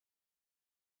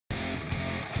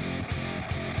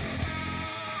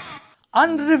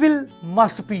अनरिविल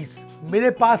masterpiece मेरे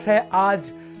पास है आज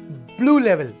ब्लू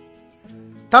लेवल।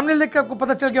 थंबनेल देख के आपको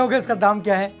पता चल गया होगा इसका दाम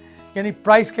क्या है, यानी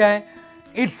प्राइस क्या है।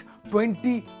 It's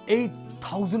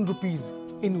 28,000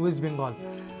 rupees in waste Bengal.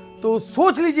 तो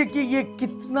सोच लीजिए कि ये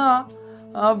कितना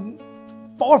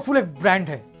पावरफुल एक ब्रांड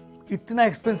है। इतना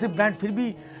एक्सपेंसिव ब्रांड फिर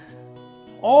भी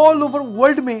ऑल ओवर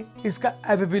वर्ल्ड में इसका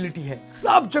अवेलेबिलिटी है,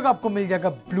 सब जगह आपको मिल जाएगा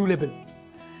ब्लू लेवल।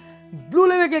 ब्लू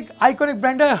लेवल एक आइकॉनिक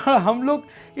ब्रांड है, हम लोग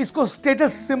इसको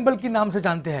स्टेटस सिंबल के नाम से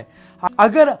जानते हैं।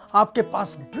 अगर आपके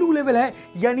पास ब्लू लेवल है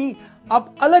यानी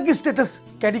आप अलग ही स्टेटस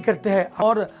कैरी करते हैं।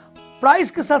 और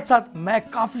प्राइस के साथ साथ मैं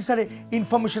काफी सारे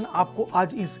इंफॉर्मेशन आपको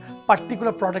आज इस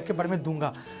पर्टिकुलर प्रोडक्ट के बारे में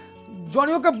दूंगा।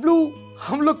 जॉनी वॉकर ब्लू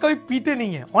हम लोग कभी पीते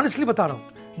नहीं है, ऑनेस्टली बता रहा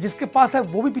हूं। जिसके पास है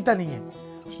वो भी पीता नहीं है,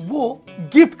 वो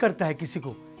गिफ्ट करता है किसी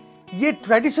को। ये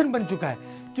ट्रेडिशन बन चुका है,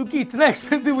 क्योंकि इतना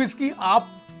एक्सपेंसिव व्हिस्की आप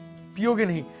पियोगे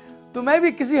नहीं। तो मैं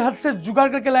भी किसी हद से जुगाड़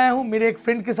करके लाया हूं मेरे एक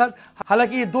फ्रेंड के साथ।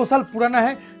 हालांकि ये 2 साल पुराना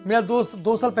है, मेरा दोस्त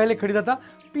 2 साल पहले खरीदा था,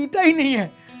 पीता ही नहीं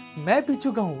है। मैं पी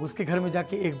चुका हूं उसके घर में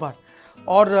जाके एक बार।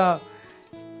 और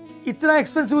इतना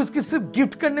एक्सपेंसिव व्हिस्की सिर्फ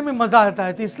गिफ्ट करने में मजा आता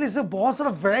है, तो इसलिए इसे बहुत सारा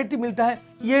वैरायटी मिलता है।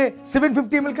 ये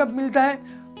 750 ml का मिलता है,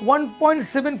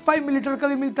 1.75 मिलीलीटर का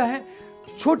भी मिलता है,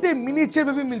 छोटे मिनिएचर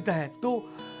में भी मिलता है। तो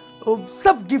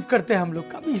सब गिफ्ट करते हैं हम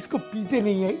लोग, कभी इसको पीते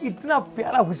नहीं है। इतना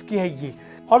प्यारा व्हिस्की है ये।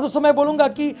 और दोस्तों मैं बोलूंगा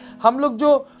कि हम लोग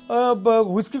जो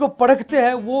व्हिस्की को परखते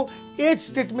हैं वो एज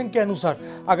स्टेटमेंट के अनुसार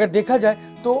अगर देखा जाए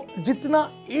तो जितना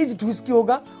एज्ड व्हिस्की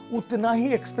होगा उतना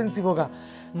ही एक्सपेंसिव होगा।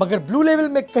 मगर ब्लू लेवल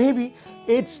में कहीं भी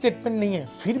एज स्टेटमेंट नहीं है,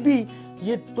 फिर भी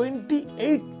ये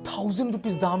 28,000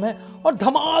 रुपीज दाम है और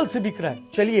धमाल से बिक रहा है।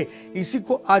 चलिए इसी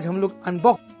को आज हम लोग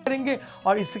अनबॉक्स करेंगे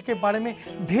और इसके बारे में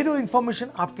ढेरों इंफॉर्मेशन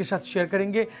आपके साथ शेयर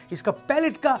करेंगे। इसका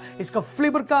पैलेट का, इसका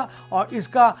फ्लेवर का और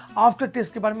इसका आफ्टर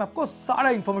टेस्ट के बारे में आपको सारा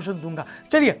इंफॉर्मेशन दूंगा।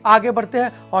 चलिए आगे बढ़ते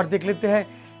हैं और देख लेते हैं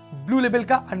ब्लू लेवल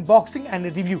का अनबॉक्सिंग एंड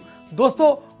रिव्यू।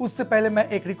 दोस्तों उससे पहले मैं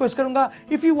एक रिक्वेस्ट करूंगा,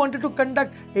 if you wanted to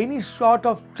conduct any sort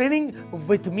of training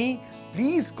with me,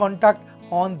 please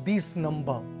contact on this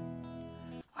number.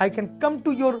 I can come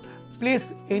to your place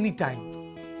anytime.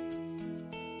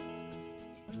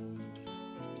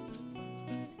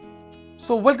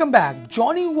 So welcome back.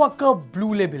 Johnnie Walker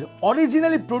Blue Label,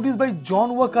 originally produced by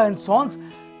John Walker and Sons,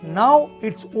 now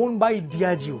it's owned by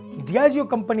Diageo. Diageo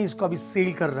company इसको अभी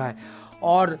cell कर रहा है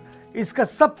और इसका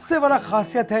सबसे बड़ा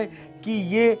खासियत है कि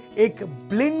ये एक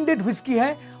ब्लेंडेड व्हिस्की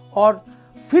है और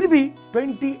फिर भी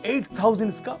 28,000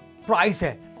 इसका प्राइस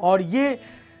है। और ये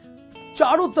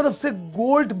चारों तरफ से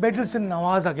गोल्ड मेडल से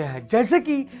नवाजा गया है, जैसे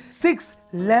कि 6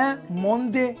 ले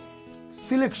Monday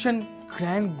selection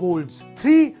grand गोल्ड्स,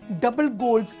 3 double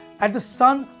गोल्ड्स at the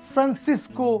San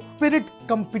Francisco spirit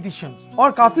competitions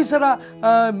और काफी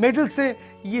सारा मेडल से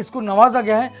ये इसको नवाजा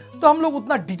गया है। तो हम लोग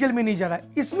उतना डिटेल में नहीं जा रहा है।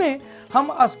 इसमें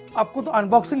हम आपको तो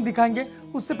अनबॉक्सिंग दिखाएंगे,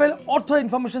 उससे पहले और थोड़ा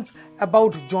information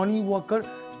about Johnny walker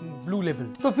blue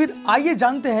label. तो फिर आइए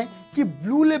जानते हैं कि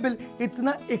ब्लू लेबल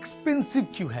इतना एक्सपेंसिव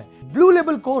क्यों है। ब्लू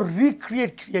लेबल को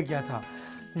रिक्रिएट किया गया था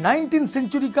 19th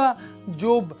सेंचुरी का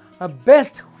जो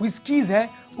बेस्ट व्हिस्कीज है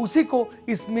उसी को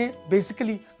इसमें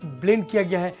बेसिकली ब्लेंड किया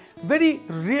गया है। वेरी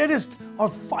रेयरेस्ट और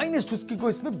फाइनेस्ट व्हिस्की को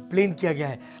इसमें ब्लेंड किया गया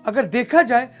है। अगर देखा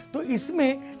जाए तो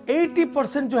इसमें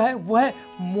 80% जो है वो है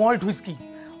मॉल्ट व्हिस्की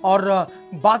और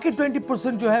बाकी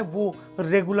 20% जो है वो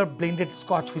regular blended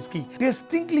scotch whisky.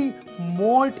 टेस्टिंगली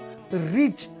malt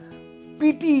rich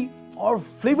PT और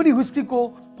फ्लेवरी व्हिस्की को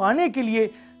पाने के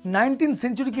लिए 19th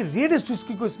सेंचुरी की रेयरेस्ट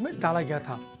व्हिस्की को इसमें डाला गया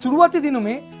था। शुरुआती दिनों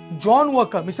में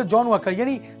मिस्टर जॉन वॉकर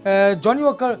यानी जॉनी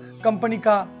वॉकर कंपनी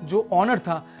का जो ऑनर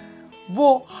था,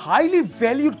 वो हाईली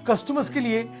वैल्यूड कस्टमर्स के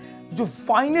लिए जो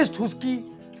फाइनेस्ट व्हिस्की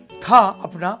था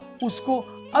अपना, उसको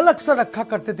अलग सा रखा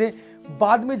करते थे,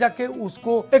 बाद में जाके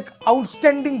उसको एक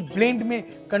आउटस्टैंडिंग ब्लेंड में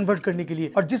कन्वर्ट करने के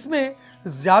लिए, और जिसमें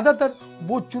ज्यादातर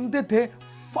वो चुनते थे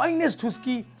फाइनेस्ट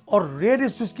व्हिस्की और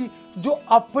रेयरेस्ट व्हिस्की जो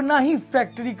अपना ही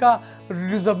फैक्ट्री का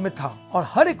रिजर्व में था। और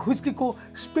हर एक व्हिस्की को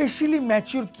स्पेशली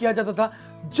मैच्योर किया जाता था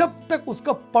जब तक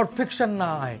उसका परफेक्शन ना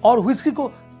आए, और व्हिस्की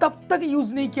को तब तक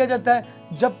यूज नहीं किया जाता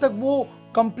है जब तक वो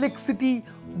कॉम्प्लेक्सिटी,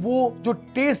 वो जो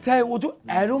टेस्ट है, वो जो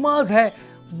एरोमाज है,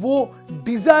 वो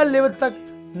डिजायर लेवल तक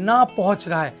ना पहुंच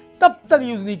रहा है, तब तक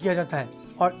यूज नहीं किया जाता है।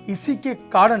 और इसी के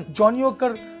कारण Johnny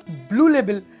walker blue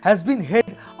label has been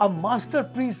head a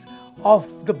masterpiece of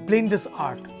the blenders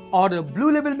art. और ब्लू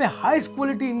लेबल में highest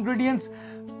quality ingredients,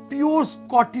 pure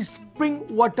Scottish spring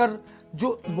water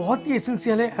जो बहुत ही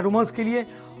एसेंशियल है एरोमास के लिए,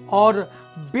 और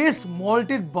बेस्ड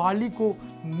मॉल्टेड बार्ली को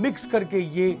मिक्स करके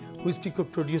ये व्हिस्की को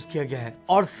प्रोड्यूस किया गया है।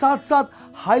 और साथ साथ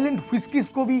हाईलैंड व्हिस्कीज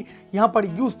को भी यहाँ पर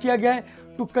यूज किया गया है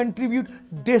to contribute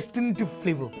distinctive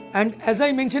flavor. And as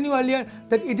I mentioned you earlier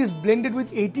that it is blended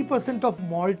with 80% of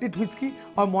malted whiskey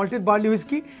or malted barley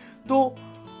whiskey. तो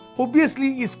ऑब्वियसली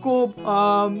इसको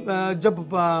जब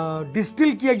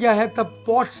डिस्टिल किया गया है तब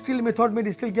पॉट स्टिल मेथड में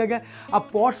डिस्टिल किया गया है। अब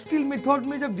पॉट स्टिल मेथड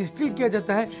में जब डिस्टिल किया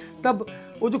जाता है तब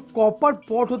वो जो कॉपर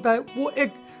पॉट होता है वो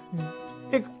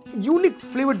एक यूनिक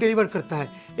फ्लेवर डिलीवर करता है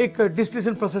एक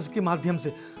डिस्टिलेशन प्रोसेस के माध्यम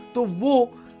से। तो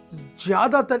वो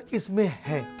ज़्यादातर इसमें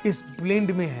है, इस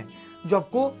ब्लेंड में है, जो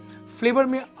आपको फ्लेवर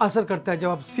में असर करता है जब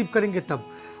आप सिप करेंगे तब।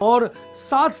 और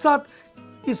साथ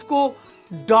साथ इसको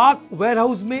डार्क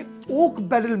वेयरहाउस में ओक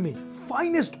बैरल में,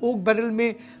 फाइनेस्ट ओक बैरल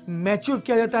में मैच्योर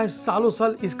किया जाता है सालों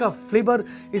साल, इसका फ्लेवर,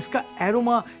 इसका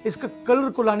एरोमा, इसका कलर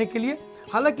को लाने के लिए।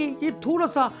 हालांकि ये थोड़ा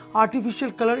सा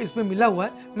आर्टिफिशियल कलर इसमें मिला हुआ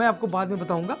है, मैं आपको बाद में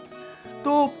बताऊंगा।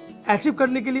 तो अचीव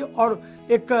करने के लिए और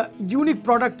एक यूनिक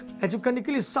प्रोडक्ट अचीव करने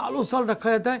के लिए सालों साल रखा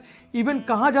जाता है। इवन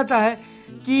कहा जाता है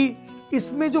कि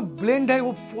इसमें जो ब्लेंड है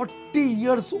वो 40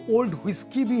 इयर्स ओल्ड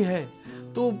व्हिस्की भी है।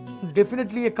 तो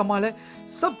डेफिनेटली ये कमाल है।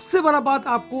 सबसे बड़ा बात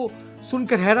आपको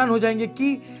सुनकर हैरान हो जाएंगे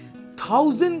कि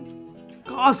 1000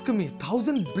 कास्क में,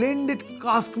 1000 ब्लेंडेड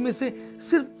कास्क में से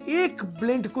सिर्फ एक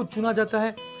ब्लेंड को चुना जाता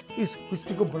है इस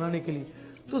व्हिस्की को बनाने के लिए।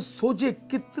 तो सोचिए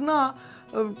कितना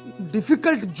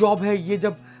डिफिकल्ट जॉब है ये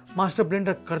जब मास्टर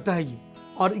ब्लेंडर करता है ये।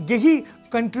 और यही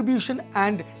contribution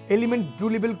and element blue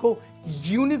label को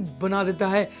यूनिक बना देता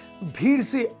है, भीड़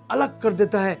से अलग कर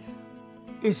देता है।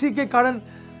 इसी के कारण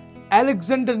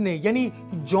अलेक्जेंडर ने, यानी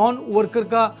जॉन वर्कर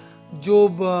का जो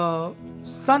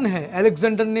सन है,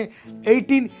 अलेक्जेंडर ने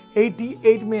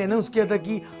 1888 में अनाउंस किया था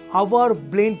कि our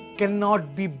blend can not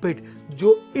be bit,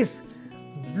 जो इस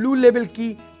ब्लू लेबल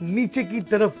की नीचे की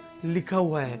तरफ लिखा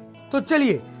हुआ है। तो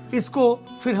चलिए इसको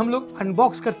फिर हम लोग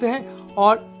अनबॉक्स करते हैं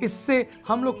और इससे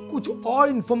हम लोग कुछ और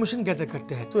इंफॉर्मेशन गैदर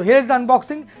करते हैं। तो हियर इज द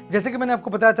अनबॉक्सिंग। जैसे कि मैंने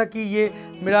आपको बताया था कि ये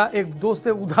मेरा एक दोस्त से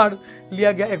उधार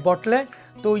लिया गया एक बॉटल है।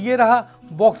 तो ये रहा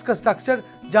बॉक्स का स्ट्रक्चर,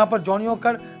 जहां पर Johnny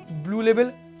walker blue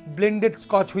label blended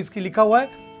scotch whisky लिखा हुआ है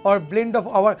और blend of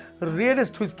our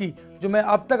rarest whisky, जो मैं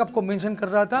अब तक आपको मेंशन कर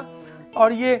रहा था।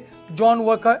 और ये जॉन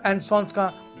वॉकर एंड सॉन्स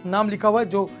का नाम लिखा हुआ है,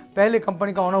 जो पहले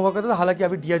कंपनी का ओनर हुआ करता था, हालांकि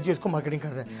अभी डीआरजी इसको मार्केटिंग कर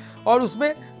रहे हैं। और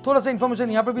उसमें थोड़ा सा इन्फॉर्मेशन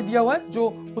यहाँ पर भी दिया हुआ है जो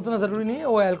उतना ज़रूरी नहीं है,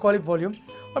 वो अल्कोहलिक वॉल्यूम।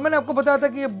 और मैंने आपको बताया था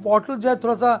कि ये बॉटल जो है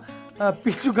थोड़ा सा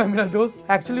पी चुका है मेरा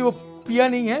दोस्त। एक्चुअली वो पिया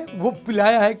नहीं है, वो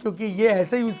पिलाया है, क्योंकि ये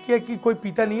ऐसे यूज़ किया कि कोई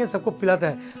पीता नहीं है, सबको पिलाता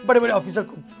है। बड़े बड़े ऑफिसर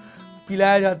को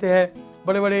पिलाया जाते हैं,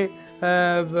 बड़े बड़े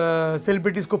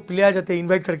सेलिब्रिटीज़ को पिलाया जाते हैं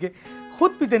इन्वाइट करके,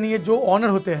 खुद पीते नहीं है जो ऑनर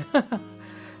होते हैं।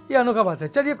 ये अनोखा बात है।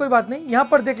 चलिए कोई बात नहीं, यहाँ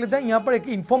पर देख लेते हैं। यहाँ पर एक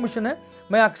इन्फॉर्मेशन है।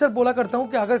 मैं अक्सर बोला करता हूँ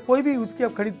कि अगर कोई भी व्हिस्की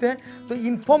आप खरीदते हैं तो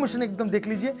इन्फॉर्मेशन एकदम देख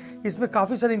लीजिए। इसमें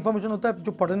काफ़ी सारे इन्फॉर्मेशन होता है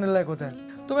जो पढ़ने लायक होता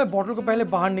है। तो मैं बॉटल को पहले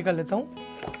बाहर निकाल लेता हूँ।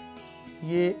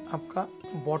 ये आपका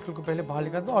बॉटल को पहले बाहर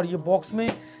निकालता हूँ और ये बॉक्स में,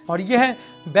 और ये है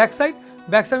बैक साइड।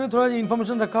 बैक साइड में थोड़ा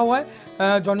इन्फॉर्मेशन रखा हुआ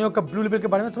है जॉनी वॉकर ब्लू लेबल के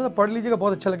बारे में, थोड़ा सा पढ़ लीजिएगा,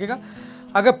 बहुत अच्छा लगेगा।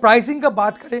 अगर प्राइसिंग का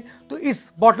बात करें तो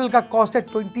इस बॉटल का कॉस्ट है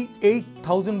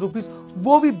 28,000 रुपीज़,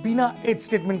 वो भी बिना एज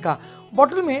स्टेटमेंट का।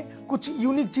 बॉटल में कुछ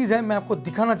यूनिक चीज़ है, मैं आपको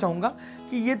दिखाना चाहूँगा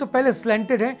कि ये तो पहले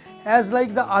स्लैंटेड है as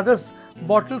like the others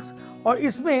bottles, और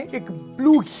इसमें एक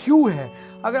ब्लू ह्यू है।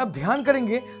 अगर आप ध्यान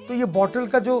करेंगे तो ये बॉटल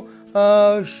का जो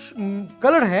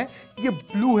कलर है ये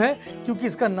ब्लू है, क्योंकि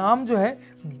इसका नाम जो है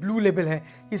ब्लू लेबल है,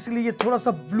 इसलिए ये थोड़ा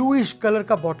सा ब्लूइश कलर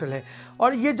का बॉटल है।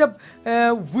 और ये जब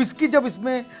व्हिस्की जब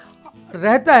इसमें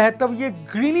रहता है तब ये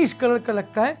ग्रीनिश कलर का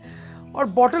लगता है। और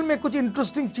बॉटल में कुछ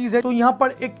इंटरेस्टिंग चीज़ है, तो यहाँ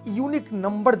पर एक यूनिक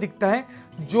नंबर दिखता है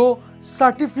जो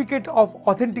सर्टिफिकेट ऑफ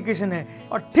ऑथेंटिकेशन है,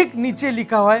 और ठीक नीचे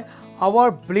लिखा हुआ है our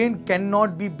blend can not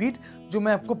be beat, जो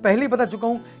मैं आपको पहले ही बता चुका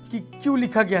हूँ कि क्यों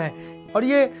लिखा गया है। और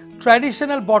ये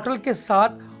ट्रेडिशनल बॉटल के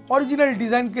साथ ओरिजिनल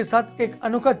डिज़ाइन के साथ एक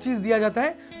अनोखा चीज़ दिया जाता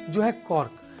है जो है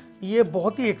कॉर्क। ये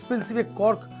बहुत ही एक्सपेंसिव एक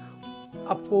कॉर्क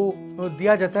आपको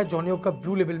दिया जाता है जॉनी वॉकर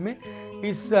ब्लू लेबल में,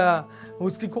 इस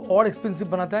व्हिस्की को और एक्सपेंसिव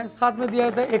बनाता है। साथ में दिया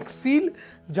जाता है एक सील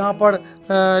जहाँ पर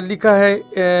लिखा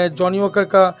है जॉनी वॉकर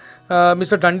का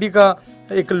मिस्टर डंडी का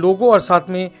एक लोगो, और साथ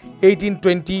में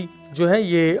 1820 जो है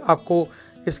ये आपको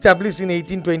इस्टेब्लिश इन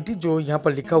 1820 जो यहाँ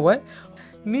पर लिखा हुआ है।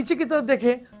 नीचे की तरफ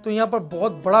देखें तो यहाँ पर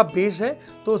बहुत बड़ा बेस है,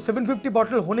 तो 750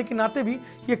 बॉटल होने के नाते भी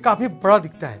ये काफ़ी बड़ा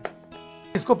दिखता है।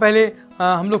 इसको पहले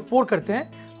हम लोग पोर करते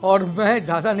हैं, और मैं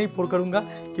ज़्यादा नहीं पोर करूँगा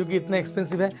क्योंकि इतना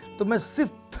एक्सपेंसिव है, तो मैं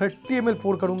सिर्फ 30 ml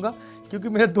पोर करूँगा, क्योंकि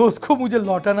मेरे दोस्त को मुझे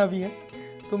लौटाना भी है,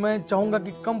 तो मैं चाहूँगा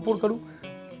कि कम पोर करूँ,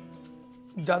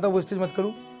 ज़्यादा वेस्टेज मत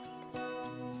करूँ।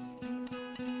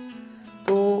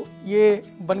 तो ये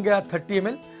बन गया 30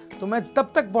 ml, तो मैं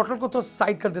तब तक बॉटल को तो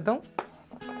साइड कर देता हूँ।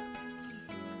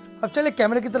 अब चलिए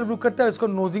कैमरे की तरफ रुक करते हैं, इसको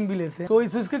नोजिंग भी लेते हैं। तो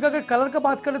इस व्हिस्की का अगर कलर का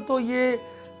बात करें तो ये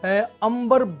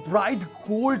अंबर ब्राइट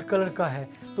गोल्ड कलर का है,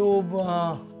 तो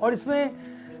और इसमें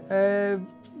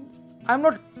I am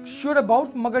not sure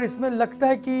about, मगर इसमें लगता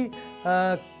है कि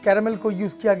कैरामल को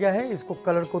यूज़ किया गया है इसको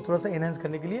कलर को थोड़ा सा एनहेंस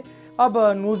करने के लिए। अब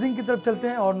नोजिंग की तरफ चलते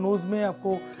हैं और नोज़ में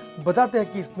आपको बताते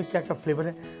हैं कि इसमें क्या क्या फ्लेवर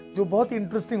है, जो बहुत ही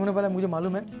इंटरेस्टिंग होने वाला है, मुझे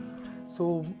मालूम है।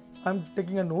 सो I am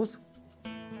taking a knows.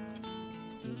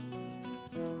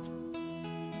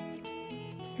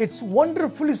 It's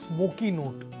wonderfully smoky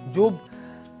note, जो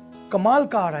कमाल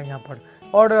का आ रहा है यहाँ पर।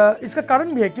 और इसका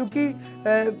कारण भी है क्योंकि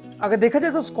अगर देखा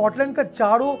जाए तो स्कॉटलैंड का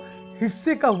चारों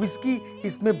हिस्से का विस्की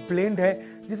इसमें ब्लेंड है,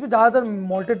 जिसमें ज़्यादातर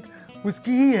मॉल्टेड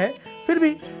विस्की ही है। फिर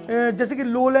भी जैसे कि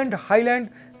लोलैंड, हाईलैंड,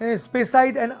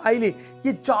 स्पेसाइड एंड आइले,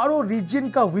 ये चारों रीजन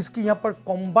का विस्की यहाँ पर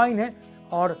कॉम्बाइन है।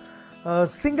 और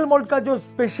सिंगल मॉल्ट का जो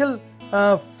स्पेशल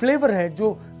फ्लेवर है,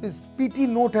 जो स्पीटी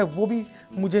नोट है, वो भी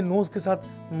मुझे नोज के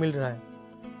साथ मिल रहा है।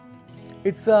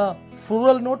 इट्स अ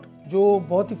फ्लोरल नोट, जो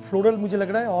बहुत ही फ्लोरल मुझे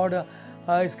लग रहा है।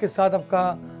 और इसके साथ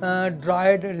आपका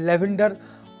ड्राइड लेवेंडर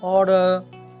और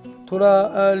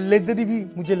थोड़ा लेदरी भी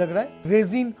मुझे लग रहा है।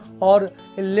 रेजिन और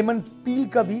लेमन पील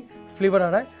का भी फ्लेवर आ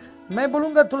रहा है। मैं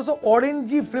बोलूँगा थोड़ा सा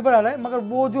ऑरेंजी फ्लेवर आ रहा है, मगर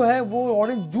वो जो है वो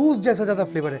ऑरेंज जूस जैसा ज़्यादा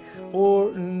फ्लेवर है।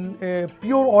 वो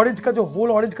प्योर ऑरेंज का जो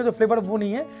होल ऑरेंज का जो फ्लेवर वो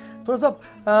नहीं है, थोड़ा सा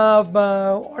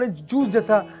ऑरेंज जूस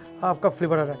जैसा आपका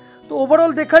फ्लेवर आ रहा है। तो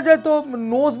ओवरऑल देखा जाए तो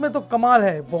नोज में तो कमाल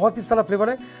है, बहुत ही सारा फ्लेवर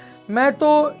है। मैं तो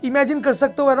इमेजिन कर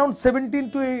सकता हूँ around 17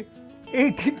 to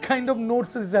 18 kind of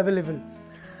notes is available.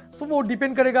 सो वो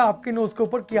डिपेंड करेगा आपके नोज के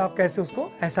ऊपर कि आप कैसे उसको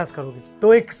एहसास करोगे।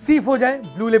 तो एक सीप हो जाए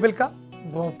ब्लू लेबल का।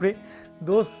 बाप रे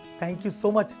दोस्त, thank you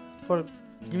so much for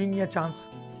giving me a chance.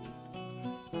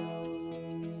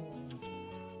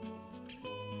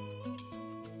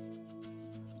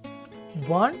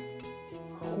 Burn?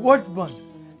 What's burn?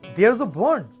 There's a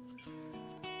burn.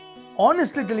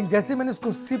 Honestly telling, जैसे मैंने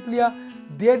उसको सिप लिया,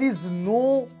 there is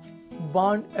no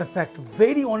burn effect.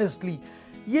 Very honestly,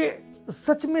 ये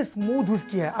सच में स्मूथ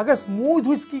व्हिस्की है। अगर स्मूथ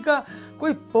व्हिस्की का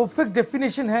कोई परफेक्ट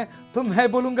डेफिनेशन है तो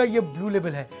मैं बोलूँगा ये ब्लू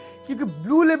लेबल है। क्योंकि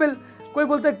ब्लू लेबल, कोई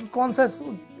बोलता है कि कौन सा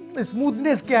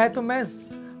स्मूथनेस क्या है, तो मैं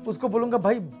उसको बोलूँगा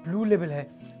भाई ब्लू लेबल है।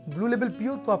 ब्लू लेबल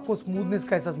पियो तो आपको स्मूथनेस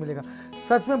का एहसास मिलेगा।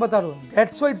 सच में बता रहा हूँ,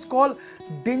 that's why it's called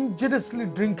dangerously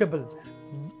drinkable.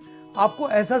 आपको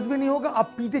एहसास भी नहीं होगा,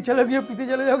 आप पीते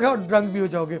चले जाओगे और ड्रंक भी हो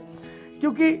जाओगे,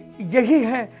 क्योंकि यही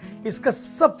है इसका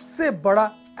सबसे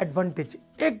बड़ा एडवांटेज।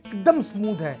 एकदम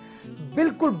स्मूथ है,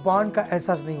 बिल्कुल बार्न का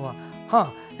एहसास नहीं हुआ।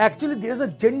 हाँ, actually there is a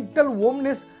gentle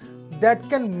warmness that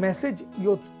can message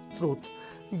your throat.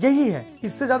 यही है,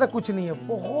 इससे ज्यादा कुछ नहीं है,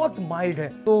 बहुत माइल्ड है।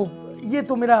 तो ये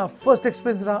तो मेरा फर्स्ट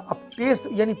एक्सपीरियंस रहा। अब टेस्ट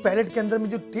यानी पैलेट के अंदर में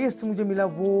जो टेस्ट मुझे मिला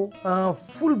वो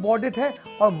फुल बॉडीड है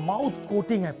और माउथ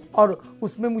कोटिंग है। और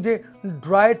उसमें मुझे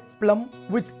dried plum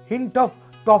with hint of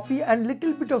toffee and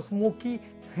little bit of smoky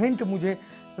hint मुझे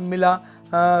मिला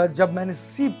जब मैंने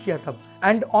सीप किया तब।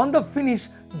 And on the finish,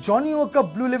 Johnny walker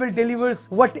blue label delivers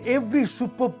what every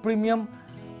super premium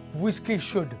whisky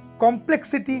should.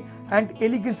 Complexity and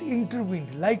elegance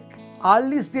intervened. Like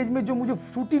early stage में जो मुझे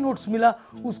फ्रूटी नोट्स मिला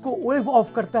उसको वेव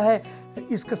ऑफ करता है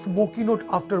इसका स्मोकी नोट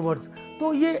आफ्टरवर्ड्स।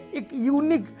 तो ये एक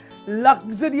यूनिक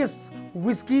लग्जरियस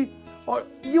व्हिस्की और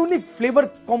यूनिक फ्लेवर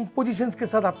कॉम्पोजिशंस के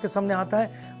साथ आपके सामने आता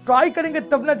है। ट्राई करेंगे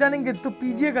तब ना जानेंगे, तो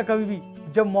पीजिएगा कभी भी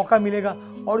जब मौका मिलेगा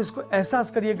और इसको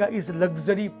एहसास करिएगा इस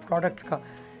लग्जरी प्रोडक्ट का।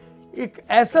 एक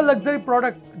ऐसा लग्जरी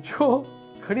प्रोडक्ट जो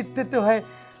खरीदते तो है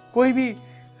कोई भी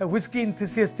व्हिस्की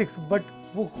एंथुसियास्टिक्स, बट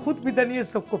वो खुद पीता नहीं है,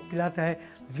 सबको पिलाता है,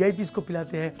 वीआईपीज को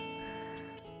पिलाते हैं।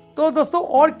 तो दोस्तों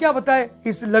और क्या बताएं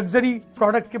इस लग्जरी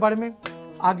प्रोडक्ट के बारे में।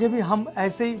 आगे भी हम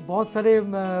ऐसे ही बहुत सारे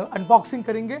अनबॉक्सिंग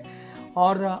करेंगे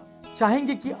और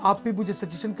चाहेंगे कि आप भी मुझे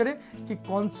सजेशन करें कि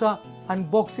कौन सा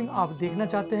अनबॉक्सिंग आप देखना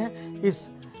चाहते हैं इस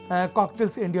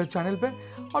कॉकटेल्स इंडिया चैनल पे।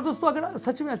 और दोस्तों अगर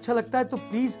सच में अच्छा लगता है तो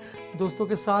प्लीज़ दोस्तों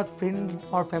के साथ, फ्रेंड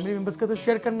और फैमिली मेम्बर्स के तो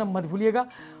शेयर करना मत भूलिएगा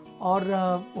और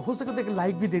हो सके तो एक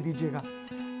लाइक भी दे दीजिएगा।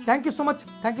 Thank you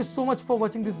so much for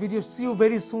watching this video. See you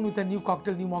very soon with a new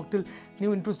cocktail, new mocktail,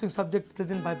 new interesting subject. Till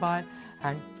then, bye bye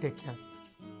and take care.